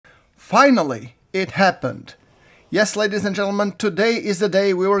Finally, it happened. Yes, ladies and gentlemen, today is the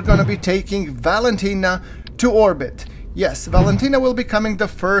day we were gonna be taking Valentina to orbit. Yes, Valentina will be becoming the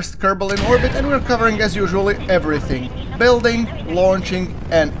first Kerbal in orbit, and we're covering, as usually, everything. Building, launching,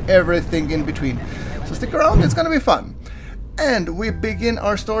 and everything in between. So stick around, it's gonna be fun. And we begin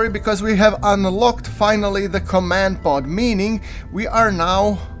our story because we have unlocked finally the command pod, meaning we are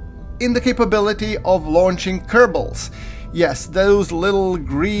now in the capability of launching Kerbals. Yes, those little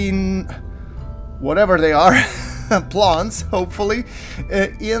green, whatever they are, plants, hopefully,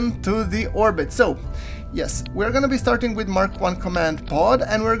 into the orbit. So, yes, we're going to be starting with Mark 1 command pod,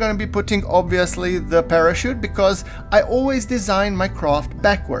 and we're going to be putting, obviously, the parachute, because I always design my craft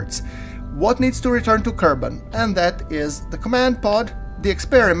backwards. What needs to return to Kerbal? And that is the command pod, the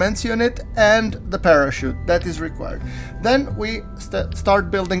experiments unit, and the parachute that is required. Then we start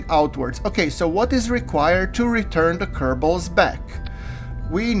building outwards. Okay, so what is required to return the Kerbals back?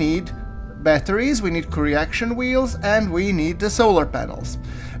 We need batteries, we need co-reaction wheels, and we need the solar panels.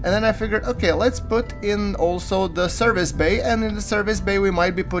 And then I figured, okay, let's put in also the service bay, and in the service bay we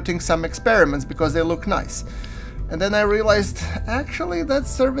might be putting some experiments because they look nice. And then I realized, actually, that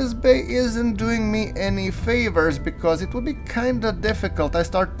service bay isn't doing me any favors because it would be kinda difficult. I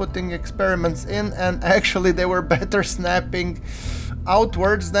start putting experiments in, and actually they were better snapping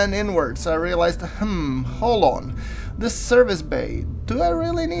outwards than inwards. So I realized, hold on. This service bay, do I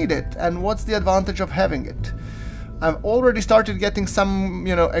really need it? And what's the advantage of having it? I've already started getting some,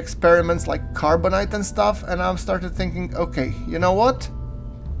 experiments like carbonite and stuff, and I've started thinking, okay, you know what?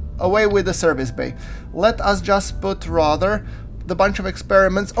 Away with the service bay. Let us just put rather the bunch of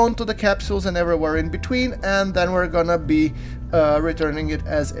experiments onto the capsules and everywhere in between, and then we're gonna be returning it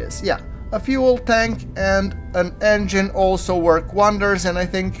as is. Yeah, a fuel tank and an engine also work wonders, and I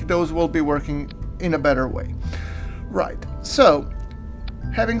think those will be working in a better way. Right, so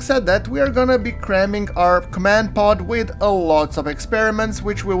having said that, we are gonna be cramming our command pod with lots of experiments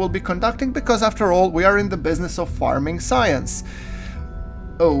which we will be conducting, because after all we are in the business of farming science.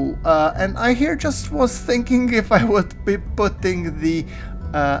 Oh, and I here just was thinking if I would be putting the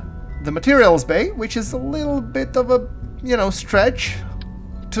materials bay, which is a little bit of a, stretch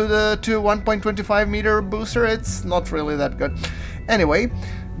to the 1.25 meter booster. It's not really that good. Anyway,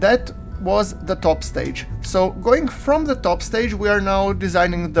 that was the top stage. So going from the top stage, we are now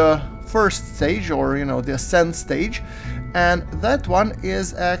designing the first stage, or the ascent stage. And that one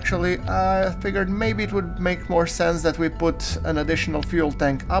is actually, I figured maybe it would make more sense that we put an additional fuel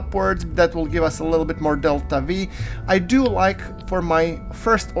tank upwards. That will give us a little bit more delta V. I do like for my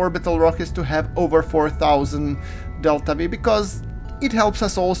first orbital rockets to have over 4,000 delta V, because it helps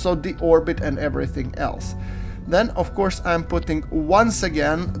us also deorbit and everything else. Then, of course, I'm putting once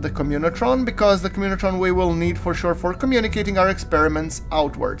again the Communotron, because the Communotron we will need for sure for communicating our experiments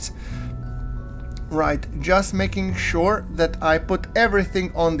outwards. Right, just making sure that I put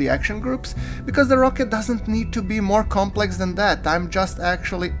everything on the action groups, because the rocket doesn't need to be more complex than that. I'm just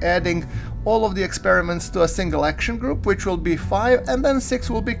actually adding all of the experiments to a single action group, which will be 5, and then 6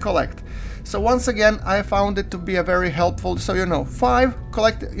 will be collect. So once again, I found it to be a very helpful, so 5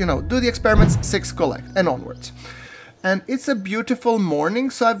 collect, do the experiments, 6 collect, and onwards. And it's a beautiful morning,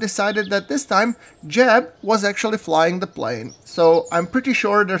 so I've decided that this time Jeb was actually flying the plane. So I'm pretty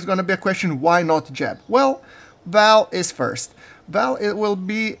sure there's gonna be a question, why not Jeb? Well, Val is first. Val, it will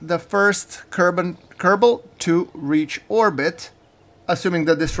be the first Kerbal to reach orbit, assuming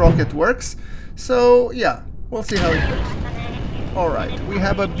that this rocket works. So yeah, we'll see how it goes. Alright, we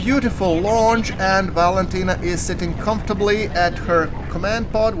have a beautiful launch, and Valentina is sitting comfortably at her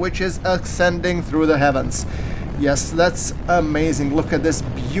command pod, which is ascending through the heavens. Yes, that's amazing. Look at this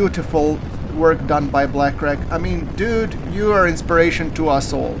beautiful work done by Blackrack. I mean, dude, you are inspiration to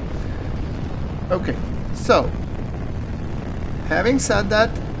us all. Okay, so having said that,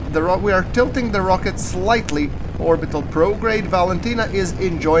 we are tilting the rocket slightly orbital prograde. Valentina is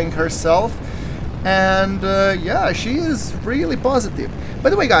enjoying herself, and yeah, she is really positive. By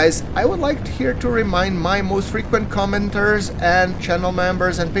the way, guys, I would like here to remind my most frequent commenters and channel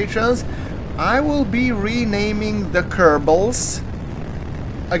members and patrons, I will be renaming the Kerbals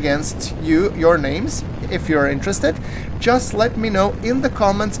against your names. If you're interested, just let me know in the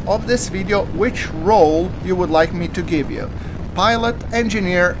comments of this video which role you would like me to give you: pilot,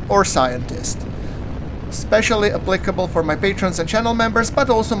 engineer, or scientist. Especially applicable for my patrons and channel members, but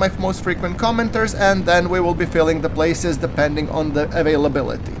also my most frequent commenters, and then we will be filling the places depending on the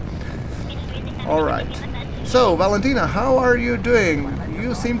availability. Alright. So, Valentina, how are you doing?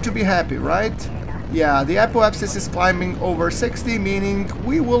 You seem to be happy, right? Yeah, the apoapsis is climbing over 60, meaning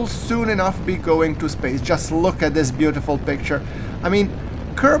we will soon enough be going to space. Just look at this beautiful picture. I mean,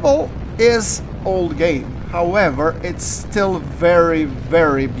 Kerbal is old game. However, it's still very,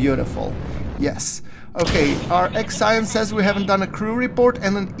 very beautiful. Yes. Okay, our X-Science says we haven't done a crew report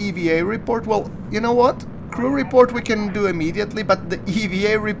and an EVA report. Well, you know what? Crew report we can do immediately, but the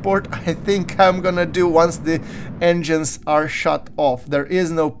EVA report I think I'm gonna do once the engines are shut off. There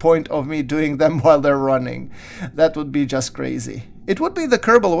is no point of me doing them while they're running. That would be just crazy. It would be the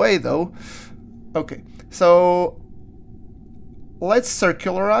Kerbal way though. Okay, so let's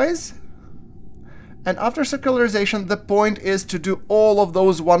circularize. And after circularization, the point is to do all of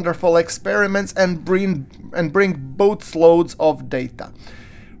those wonderful experiments and bring boatloads of data.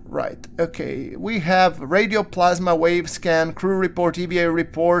 Right, okay, we have radio plasma wave scan, crew report, EVA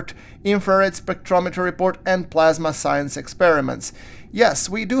report, infrared spectrometer report, and plasma science experiments. Yes,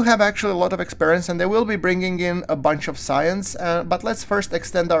 we do have actually a lot of experiments, and they will be bringing in a bunch of science, but let's first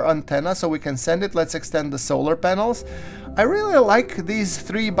extend our antenna so we can send it. Let's extend the solar panels. I really like these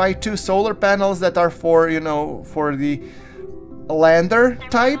 3x2 solar panels that are for, you know, for the lander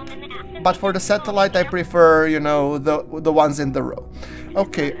type, but for the satellite I prefer, you know, the ones in the row.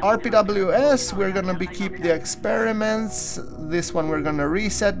 Okay, RPWS, we're gonna keep the experiments. This one we're gonna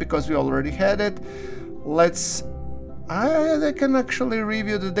reset because we already had it. Let's... I can actually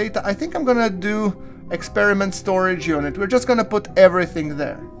review the data. I think I'm gonna do experiment storage unit. We're just gonna put everything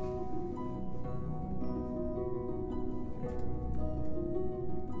there.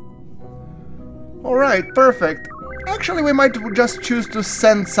 Alright, perfect. Actually, we might just choose to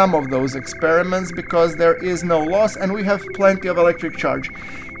send some of those experiments because there is no loss and we have plenty of electric charge.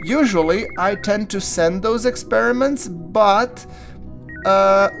 Usually, I tend to send those experiments, but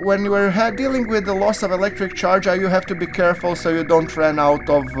when we're dealing with the loss of electric charge, you have to be careful so you don't run out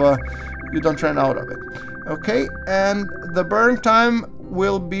of it. Okay, and the burn time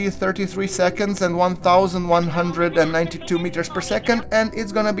will be 33 seconds and 1,192 meters per second, and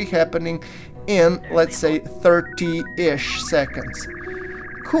it's gonna be happening in, let's say, 30-ish seconds.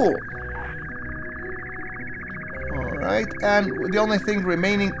 Cool. Alright, and the only thing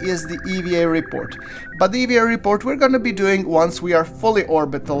remaining is the EVA report. But the EVA report we're gonna be doing once we are fully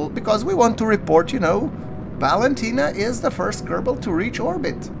orbital, because we want to report, you know, Valentina is the first Kerbal to reach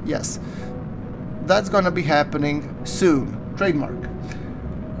orbit. Yes, that's gonna be happening soon. Trademark.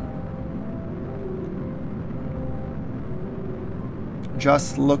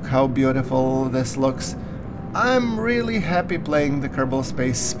 Just look how beautiful this looks. I'm really happy playing the Kerbal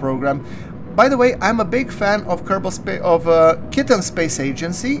Space program. By the way, I'm a big fan of Kitten Space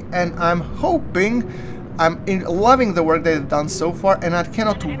Agency, and I'm loving the work they've done so far, and I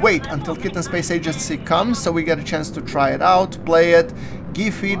cannot wait until Kitten Space Agency comes so we get a chance to try it out, play it,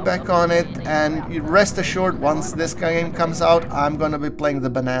 give feedback on it, and rest assured, once this game comes out, I'm gonna be playing the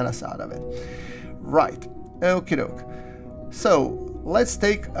bananas out of it. Right, okie doke. So, let's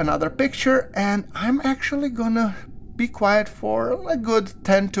take another picture, and I'm actually gonna be quiet for a good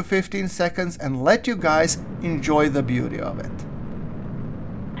 10 to 15 seconds and let you guys enjoy the beauty of it.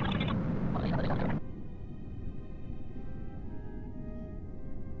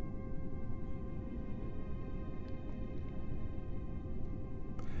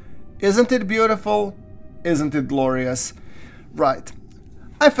 Isn't it beautiful? Isn't it glorious? Right.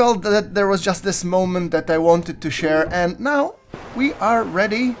 I felt that there was just this moment that I wanted to share, and now we are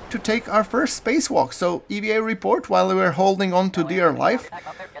ready to take our first spacewalk. So EVA report while we're holding on to dear life,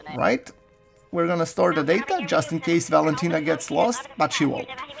 right? We're gonna store the data just in case Valentina gets lost, but she won't.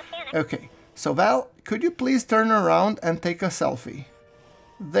 Okay, so Val, could you please turn around and take a selfie?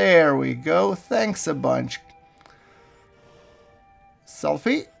 There we go, thanks a bunch.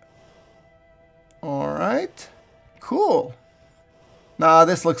 Selfie. Alright, cool. Nah,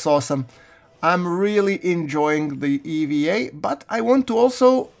 this looks awesome. I'm really enjoying the EVA, but I want to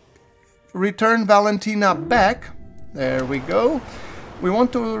also return Valentina back. There we go. We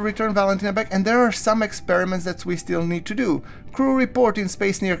want to return Valentina back, and there are some experiments that we still need to do. Crew report in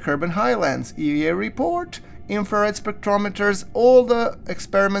space near Kerbal Highlands, EVA report, infrared spectrometers, all the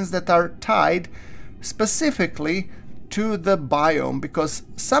experiments that are tied specifically to the biome, because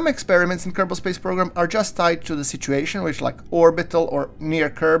some experiments in Kerbal Space Program are just tied to the situation, which like orbital or near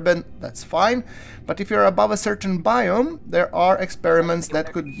Kerbal, that's fine. But if you're above a certain biome, there are experiments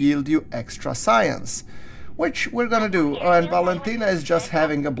that could yield you extra science, which we're gonna do. Oh, and Valentina is just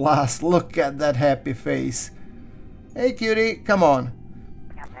having a blast. Look at that happy face. Hey cutie, come on.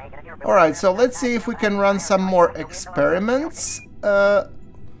 Alright, so let's see if we can run some more experiments.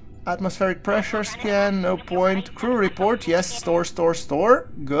 Atmospheric pressure scan, no point. Crew report, yes, store.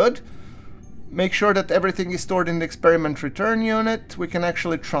 Good. Make sure that everything is stored in the experiment return unit. We can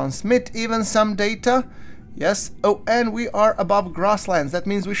actually transmit even some data. Yes. Oh, and we are above grasslands. That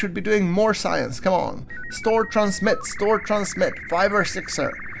means we should be doing more science. Come on. Store transmit. 5 or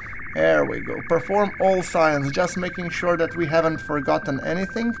 6er. There we go. Perform all science. Just making sure that we haven't forgotten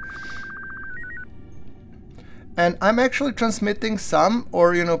anything. And I'm actually transmitting some,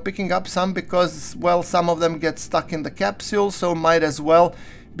 or, you know, picking up some because, well, some of them get stuck in the capsule, so might as well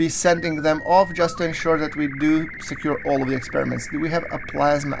be sending them off just to ensure that we do secure all of the experiments. Do we have a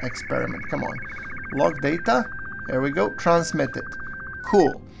plasma experiment? Come on. Log data. There we go. Transmit it.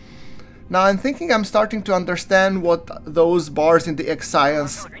 Cool. Now I'm thinking I'm starting to understand what those bars in the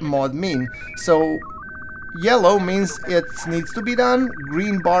X-Science mod mean. So yellow means it needs to be done.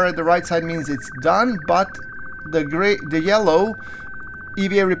 Green bar at the right side means it's done, but the yellow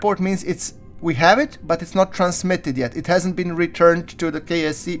EVA report means we have it, but it's not transmitted yet. It hasn't been returned to the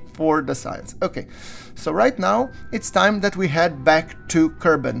KSP for the science. Okay, so right now it's time that we head back to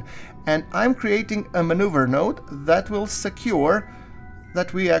Kerbal, and I'm creating a maneuver node that will secure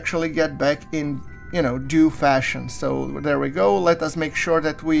that we actually get back in, you know, due fashion. So there we go. Let us make sure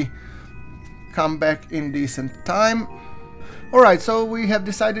that we come back in decent time. Alright, so we have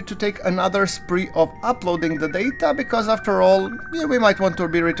decided to take another spree of uploading the data because after all, yeah, we might want to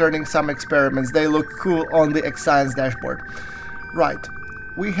be returning some experiments. They look cool on the X-Science dashboard. Right,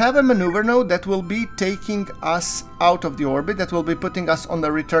 we have a maneuver node that will be taking us out of the orbit, that will be putting us on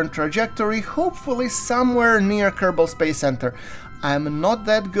the return trajectory, hopefully somewhere near Kerbal Space Center. I'm not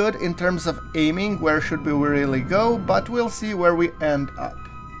that good in terms of aiming where should we really go, but we'll see where we end up.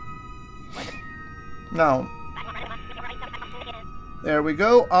 Now, there we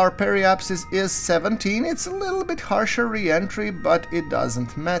go, our periapsis is 17. It's a little bit harsher re-entry, but it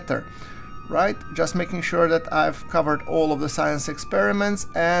doesn't matter. Right, just making sure that I've covered all of the science experiments,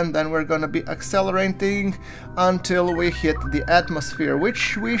 and then we're gonna be accelerating until we hit the atmosphere,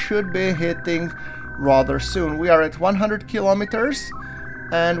 which we should be hitting rather soon. We are at 100 kilometers,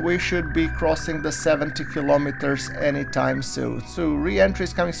 and we should be crossing the 70 kilometers anytime soon. So re-entry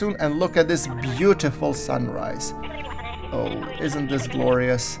is coming soon, and look at this beautiful sunrise. Oh, isn't this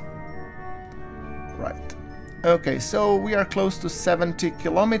glorious? Right. Okay, so we are close to 70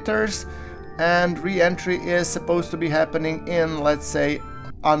 kilometers, and re-entry is supposed to be happening in, let's say,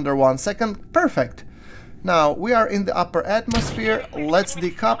 under 1 second. Perfect. Now, we are in the upper atmosphere. Let's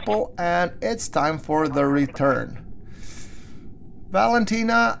decouple, and it's time for the return.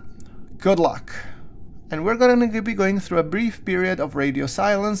 Valentina, good luck. And we're going to be going through a brief period of radio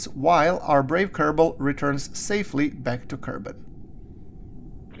silence while our brave Kerbal returns safely back to Kerbal.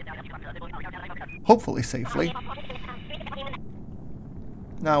 Hopefully safely.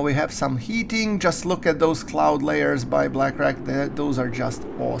 Now we have some heating. Just look at those cloud layers by BlackRack. Those are just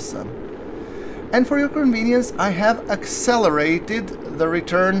awesome. And for your convenience, I have accelerated the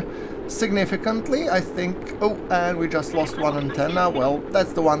return significantly, I think. Oh, and we just lost one antenna. Well,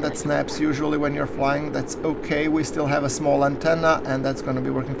 that's the one that snaps usually when you're flying. That's okay. We still have a small antenna, and that's going to be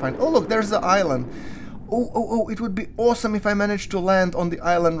working fine. Oh, look, there's the island. Oh, it would be awesome if I managed to land on the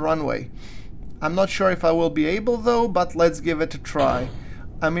island runway. I'm not sure if I will be able, though, but let's give it a try.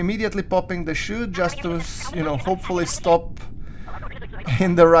 I'm immediately popping the chute just to, you know, hopefully stop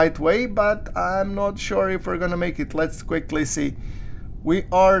in the right way, but I'm not sure if we're going to make it. Let's quickly see. We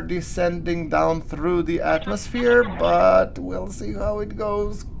are descending down through the atmosphere, but we'll see how it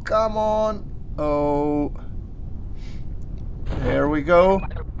goes. Come on. Oh. There we go.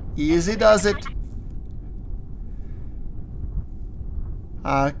 Easy does it.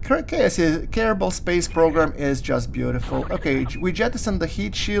 Kerbal space program is just beautiful. Okay, we jettisoned the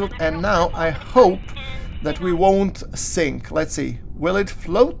heat shield, and now I hope that we won't sink. Let's see. Will it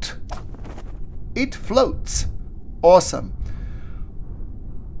float? It floats. Awesome.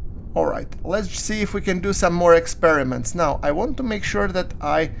 Alright, let's see if we can do some more experiments. Now, I want to make sure that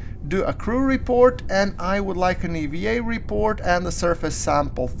I do a crew report, and I would like an EVA report and a surface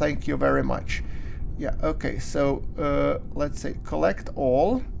sample. Thank you very much. Yeah, okay, so let's say collect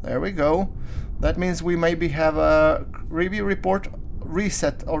all. There we go. That means we maybe have a review report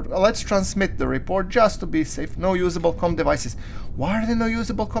reset, or let's transmit the report just to be safe. No usable comm devices. Why are there no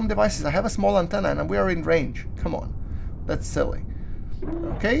usable comm devices? I have a small antenna and we are in range. Come on, that's silly.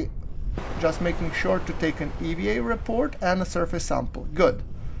 Okay, just making sure to take an EVA report and a surface sample. Good.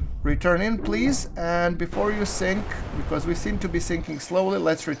 Return in, please, and before you sink, because we seem to be sinking slowly,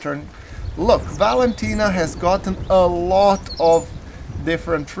 let's return. Look, Valentina has gotten a lot of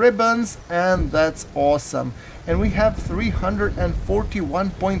different ribbons, and that's awesome. And we have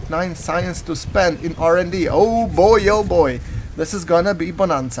 341.9 science to spend in R&D. Oh boy, this is gonna be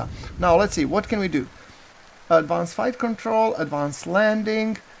bonanza. Now let's see, what can we do? Advanced flight control, advanced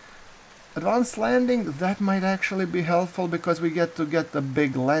landing. Advanced landing, that might actually be helpful because we get to get the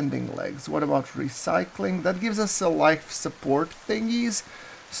big landing legs. What about recycling? That gives us a life support thingies.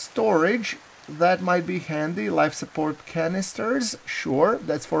 Storage, that might be handy. Life support canisters, sure,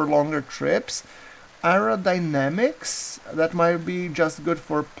 that's for longer trips. Aerodynamics, that might be just good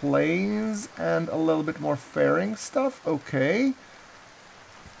for planes and a little bit more fairing stuff, okay.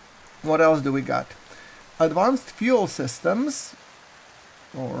 What else do we got? Advanced fuel systems,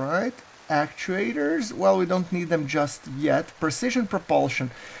 alright. Actuators, well, we don't need them just yet. Precision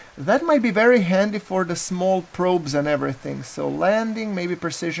propulsion, that might be very handy for the small probes and everything. So landing, maybe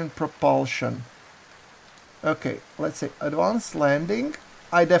precision propulsion. Okay, let's say advanced landing,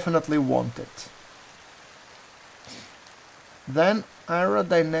 I definitely want it. Then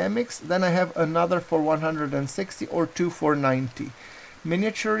aerodynamics, then I have another for 160 or 2 for 90.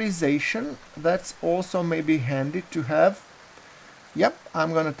 Miniaturization, that's also maybe handy to have. Yep,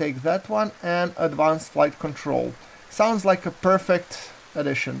 I'm gonna take that one, and advanced flight control. Sounds like a perfect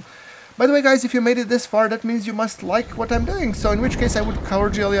addition. By the way, guys, if you made it this far, that means you must like what I'm doing, so in which case I would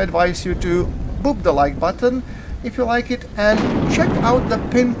cordially advise you to boop the like button if you like it, and check out the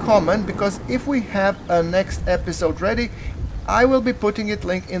pinned comment, because if we have a next episode ready, I will be putting it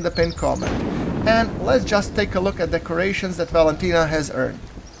link in the pinned comment. And let's just take a look at decorations that Valentina has earned.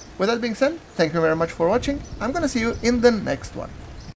 With that being said, thank you very much for watching. I'm gonna see you in the next one.